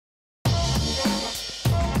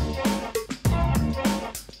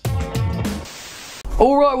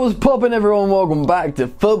Alright, what's poppin' everyone? Welcome back to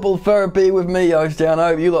Football Therapy with me, host Jan. I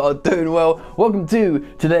hope you lot are doing well. Welcome to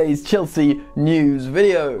today's Chelsea news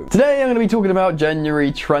video. Today I'm going to be talking about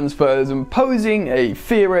January transfers and posing a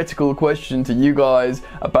theoretical question to you guys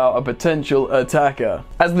about a potential attacker.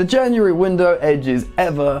 As the January window edges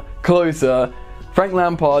ever closer, Frank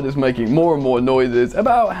Lampard is making more and more noises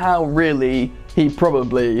about how really he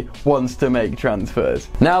probably wants to make transfers.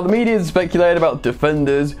 Now, the media has speculated about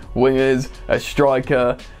defenders, wingers, a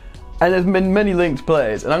striker, and there's been many linked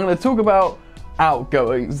players. And I'm going to talk about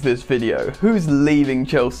outgoings this video. Who's leaving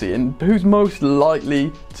Chelsea and who's most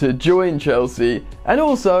likely to join Chelsea. And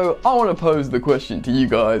also, I want to pose the question to you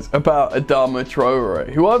guys about Adama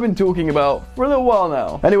Traore, who I've been talking about for a little while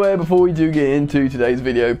now. Anyway, before we do get into today's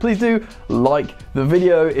video, please do like the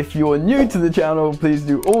video. If you're new to the channel, please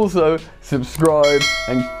do also subscribe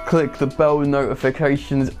and click the bell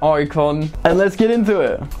notifications icon. And let's get into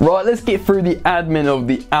it. Right, let's get through the admin of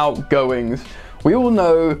the outgoings. We all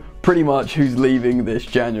know pretty much who's leaving this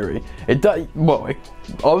January. I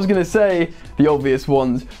was going to say the obvious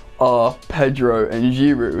ones are Pedro and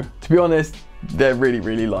Giroud. To be honest, they're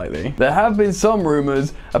really likely. There have been some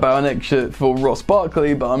rumours about an exit for Ross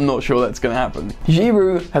Barkley, but I'm not sure that's going to happen.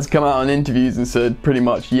 Giroud has come out in interviews and said pretty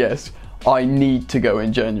much, yes, I need to go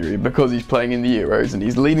in January because he's playing in the Euros and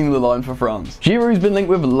he's leading the line for France. Giroud's been linked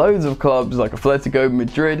with loads of clubs like Atletico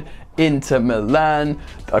Madrid, Inter Milan,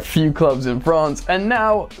 a few clubs in France, and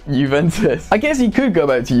now Juventus. I guess he could go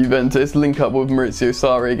back to Juventus, link up with Maurizio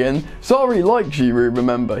Sarri again. Sarri liked Giroud,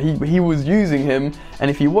 remember, he was using him, and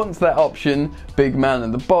if he wants that option, big man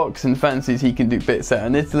in the box, and fancies he can do bits out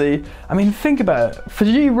in Italy. I mean, think about it. For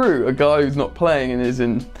Giroud, a guy who's not playing and is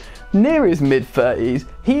in near his mid-30s,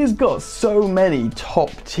 he's got so many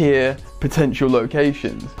top-tier potential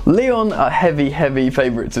locations. Lyon are heavy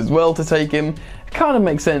favourites as well to take him. It kind of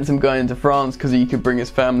makes sense him going to France because he could bring his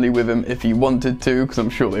family with him if he wanted to, because I'm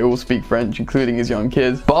sure they all speak French, including his young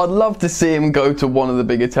kids. But I'd love to see him go to one of the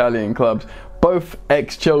big Italian clubs. Both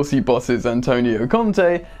ex-Chelsea bosses Antonio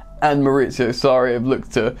Conte and Maurizio Sarri have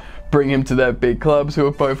looked to bring him to their big clubs, who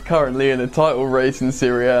are both currently in a title race in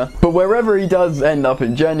Serie A. But wherever he does end up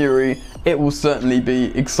in January, it will certainly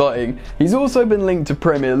be exciting. He's also been linked to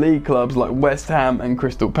Premier League clubs like West Ham and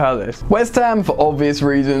Crystal Palace. West Ham for obvious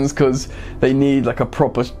reasons, because they need like a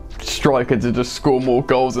proper striker to just score more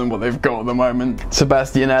goals than what they've got at the moment.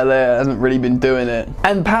 Sebastian Haller hasn't really been doing it.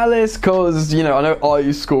 And Palace, because, you know, I know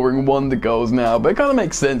Ayu's scoring wonder goals now, but it kind of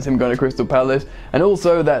makes sense him going to Crystal Palace. And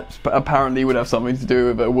also that apparently would have something to do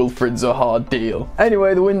with a Wilfried Zaha deal.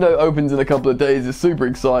 Anyway, the window opens in a couple of days. It's super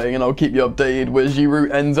exciting, and I'll keep you updated where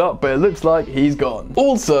Giroud ends up, but it looks like he's gone.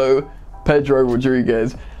 Also, Pedro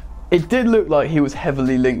Rodriguez. It did look like he was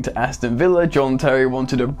heavily linked to Aston Villa. John Terry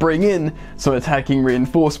wanted to bring in some attacking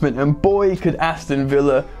reinforcement, and boy could Aston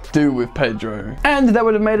Villa do with Pedro. And that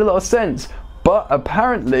would have made a lot of sense. But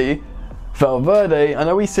apparently, Valverde, I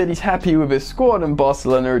know he said he's happy with his squad and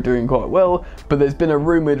Barcelona are doing quite well, but there's been a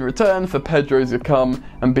rumoured return for Pedro to come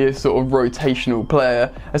and be a sort of rotational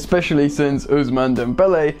player, especially since Ousmane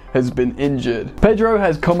Dembele has been injured. Pedro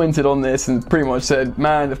has commented on this and pretty much said,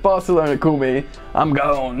 man, if Barcelona call me, I'm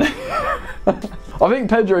gone. I think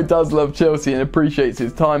Pedro does love Chelsea and appreciates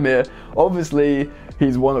his time here. Obviously,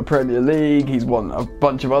 he's won a Premier League, he's won a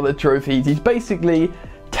bunch of other trophies, he's basically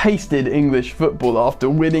tasted English football after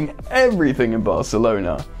winning everything in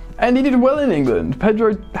Barcelona, and he did well in England.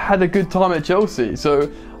 Pedro had a good time at Chelsea, so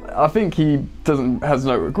I think he has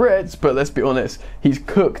no regrets, but let's be honest, he's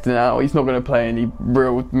cooked now. He's not going to play any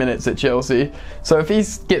real minutes at Chelsea, so if he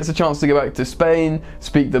gets a chance to go back to Spain,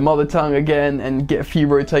 speak the mother tongue again, and get a few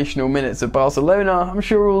rotational minutes at Barcelona, I'm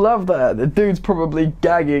sure he'll love that. The dude's probably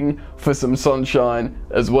gagging for some sunshine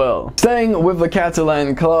as well. Staying with the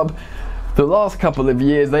Catalan club, the last couple of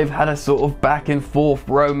years they've had a sort of back and forth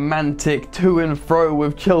romantic to and fro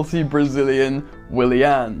with Chelsea Brazilian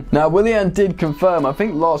Willian. Now, Willian did confirm, I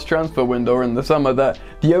think last transfer window in the summer, that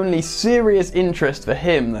the only serious interest for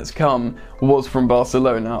him that's come was from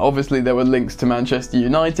Barcelona. Obviously there were links to Manchester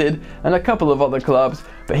United and a couple of other clubs,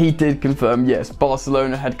 but he did confirm, yes,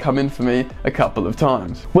 Barcelona had come in for me a couple of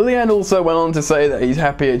times. Willian also went on to say that he's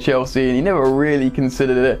happy at Chelsea and he never really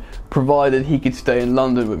considered it, provided he could stay in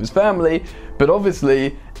London with his family. But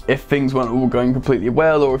obviously, if things weren't all going completely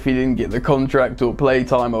well, or if he didn't get the contract or play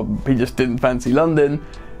time, or he just didn't fancy London,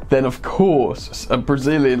 then of course a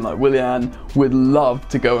Brazilian like Willian would love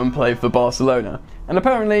to go and play for Barcelona. And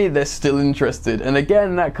apparently they're still interested, and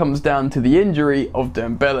again that comes down to the injury of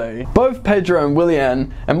Dembele. Both Pedro and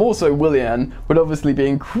Willian, and more so Willian, would obviously be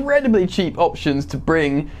incredibly cheap options to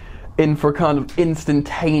bring in for a kind of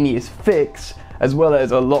instantaneous fix as well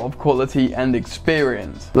as a lot of quality and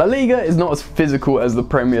experience. La Liga is not as physical as the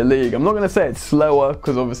Premier League. I'm not going to say it's slower,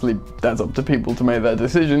 because obviously that's up to people to make that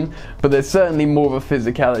decision, but there's certainly more of a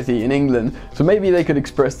physicality in England, so maybe they could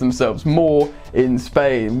express themselves more in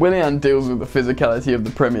Spain. Willian deals with the physicality of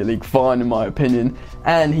the Premier League fine, in my opinion,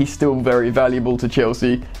 and he's still very valuable to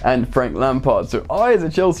Chelsea and Frank Lampard, so I, as a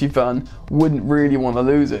Chelsea fan, wouldn't really want to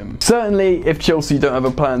lose him. Certainly, if Chelsea don't have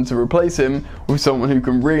a plan to replace him with someone who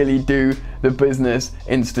can really do the business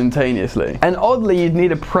instantaneously. And oddly, you'd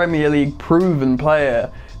need a Premier League proven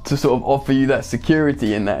player to sort of offer you that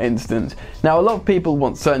security in that instance. Now, a lot of people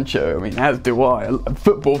want Sancho, I mean, as do I.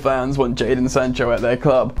 Football fans want Jadon Sancho at their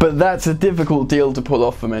club, but that's a difficult deal to pull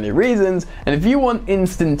off for many reasons, and if you want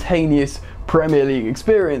instantaneous Premier League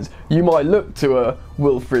experience, you might look to a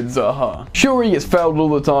Wilfried Zaha. Sure, he gets fouled all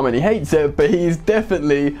the time and he hates it, but he's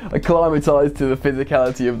definitely acclimatized to the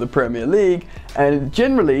physicality of the Premier League and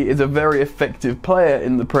generally is a very effective player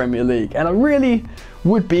in the Premier League. And I really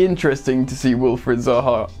would be interesting to see Wilfried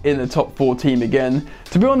Zaha in a top 4 team again.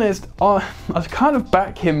 To be honest, I kind of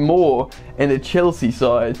back him more in a Chelsea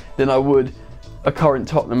side than I would a current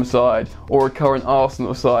Tottenham side or a current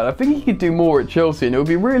Arsenal side. I think he could do more at Chelsea, and it would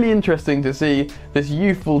be really interesting to see this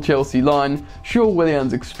youthful Chelsea line. Sure,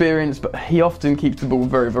 Willian's experienced, but he often keeps the ball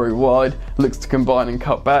very, very wide, looks to combine and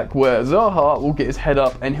cut back, where Zaha will get his head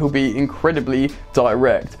up and he'll be incredibly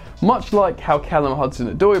direct. Much like how Callum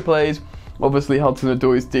Hudson-Odoi plays. Obviously,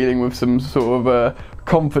 Hudson-Odoi is dealing with some sort of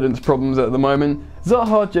confidence problems at the moment.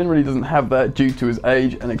 Zaha generally doesn't have that due to his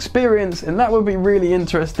age and experience, and that would be really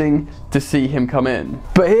interesting to see him come in.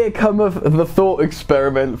 But here cometh the thought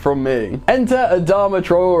experiment from me. Enter Adama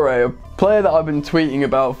Traore, a player that I've been tweeting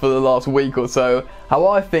about for the last week or so, how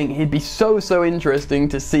I think he'd be so interesting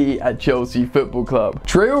to see at Chelsea Football Club.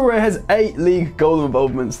 Traore has 8 league goal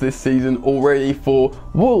involvements this season already for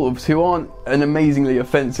Wolves, who aren't an amazingly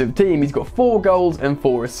offensive team. He's got 4 goals and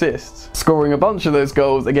 4 assists, scoring a bunch of those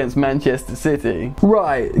goals against Manchester City.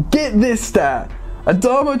 Right, get this stat.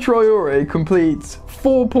 Adama Traore completes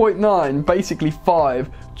 4.9, basically 5,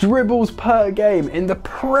 dribbles per game in the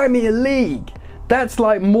Premier League. That's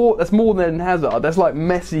like more. That's more than Hazard. That's like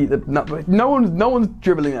Messi. No one's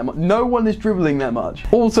dribbling that much. No one is dribbling that much.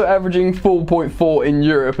 Also averaging 4.4 in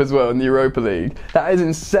Europe as well, in the Europa League. That is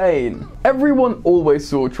insane. Everyone always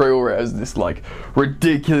saw Traore as this like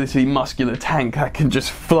ridiculously muscular tank that can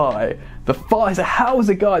just fly. So how is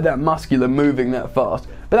a guy that muscular moving that fast?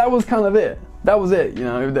 But that was kind of it. That was it. You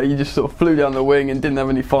know, that he just sort of flew down the wing and didn't have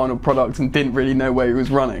any final product and didn't really know where he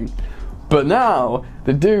was running. But now,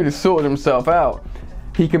 the dude has sorted himself out.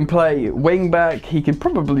 He can play wing back, he can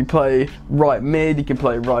probably play right mid, he can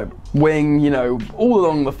play right wing, you know, all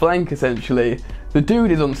along the flank essentially. The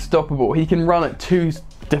dude is unstoppable. He can run at 2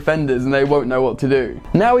 defenders and they won't know what to do.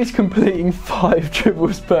 Now he's completing 5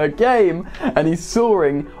 dribbles per game and he's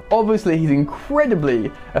soaring. Obviously he's incredibly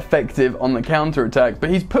effective on the counter attack, but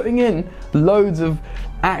he's putting in loads of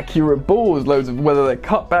accurate balls, loads of whether they're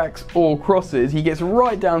cutbacks or crosses. He gets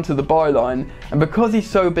right down to the byline, and because he's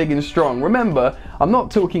so big and strong, remember, I'm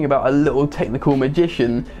not talking about a little technical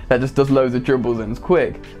magician that just does loads of dribbles and is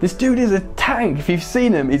quick. This dude is a tank. If you've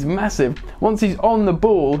seen him, he's massive. Once he's on the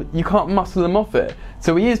ball, you can't muscle him off it.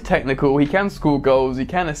 So he is technical, he can score goals, he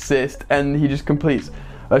can assist, and he just completes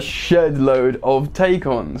a shed load of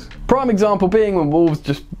take-ons. Prime example being when Wolves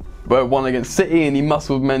just won against City and he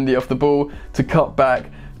muscled Mendy off the ball to cut back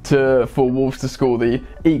for Wolves to score the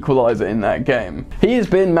equaliser in that game. He has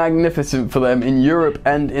been magnificent for them in Europe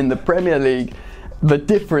and in the Premier League, the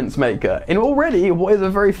difference maker in already what is a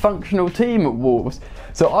very functional team at Wolves.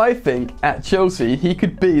 So I think at Chelsea he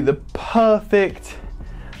could be the perfect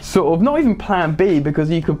sort of, not even plan B, because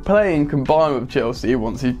he could play and combine with Chelsea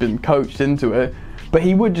once he's been coached into it. But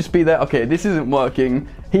he would just be there, okay, this isn't working.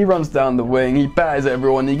 He runs down the wing, he batters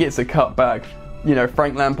everyone, he gets a cutback. You know,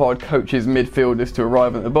 Frank Lampard coaches midfielders to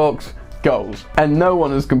arrive at the box, goals. And no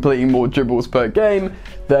one is completing more dribbles per game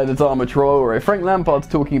than Adama Traore. Frank Lampard's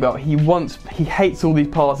talking about he hates all these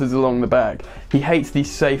passes along the back. He hates these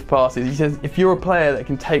safe passes. He says, if you're a player that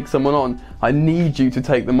can take someone on, I need you to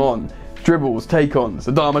take them on. Dribbles, take-ons,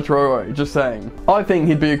 Adama Traore, just saying. I think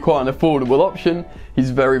he'd be quite an affordable option.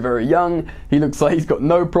 He's very young. He looks like he's got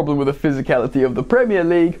no problem with the physicality of the Premier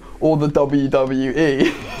League or the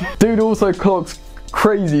WWE. Dude also clocks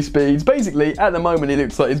crazy speeds. Basically, at the moment, he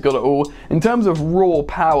looks like he's got it all. In terms of raw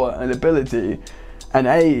power and ability and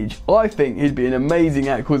age, I think he'd be an amazing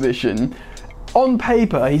acquisition. on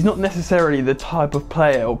paper, he's not necessarily the type of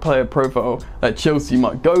player or player profile that Chelsea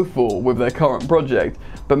might go for with their current project.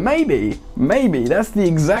 But maybe that's the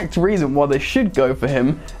exact reason why they should go for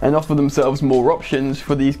him and offer themselves more options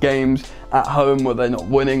for these games at home where they're not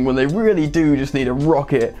winning, when they really do just need a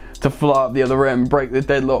rocket to fly up the other end, break the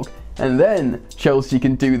deadlock, and then Chelsea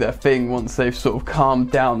can do their thing once they've sort of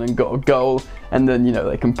calmed down and got a goal, and then, you know,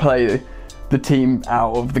 they can play the team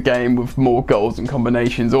out of the game with more goals and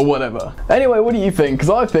combinations or whatever. Anyway, what do you think? Because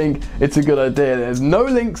I think it's a good idea. There's no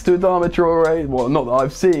links to Adama Traore, well, not that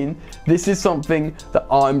I've seen. This is something that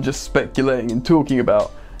I'm just speculating and talking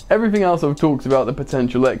about. Everything else I've talked about, the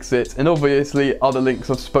potential exits, and obviously other links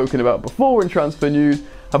I've spoken about before in transfer news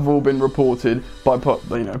have all been reported by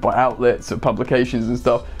outlets or publications and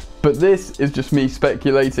stuff. But this is just me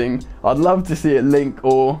speculating. I'd love to see a link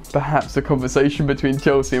or perhaps a conversation between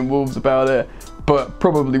Chelsea and Wolves about it, but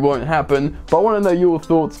probably won't happen. But I want to know your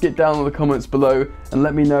thoughts. Get down in the comments below and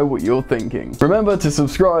let me know what you're thinking. Remember to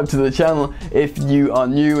subscribe to the channel if you are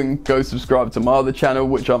new, and go subscribe to my other channel,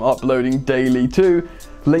 which I'm uploading daily too.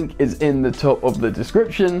 Link is in the top of the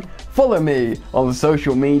description. Follow me on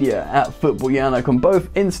social media at Yannick on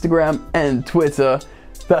both Instagram and Twitter.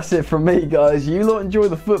 That's it from me, guys. You lot enjoy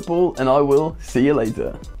the football, and I will see you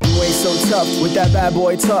later. You ain't so tough with that bad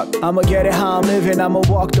boy talk. I'ma get it how I'm living, I'ma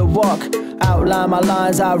walk the walk. Outline my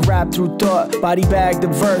lines, I rap through thought. Body bag the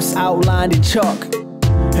verse, outlined in chalk.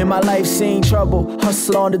 In my life seen trouble,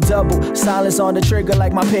 hustle on the double. Silence on the trigger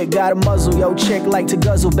like my pick got a muzzle. Yo, chick like to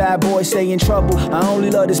guzzle, bad boy stay in trouble. I only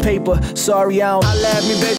love this paper, sorry I don't. I laugh me, bitch.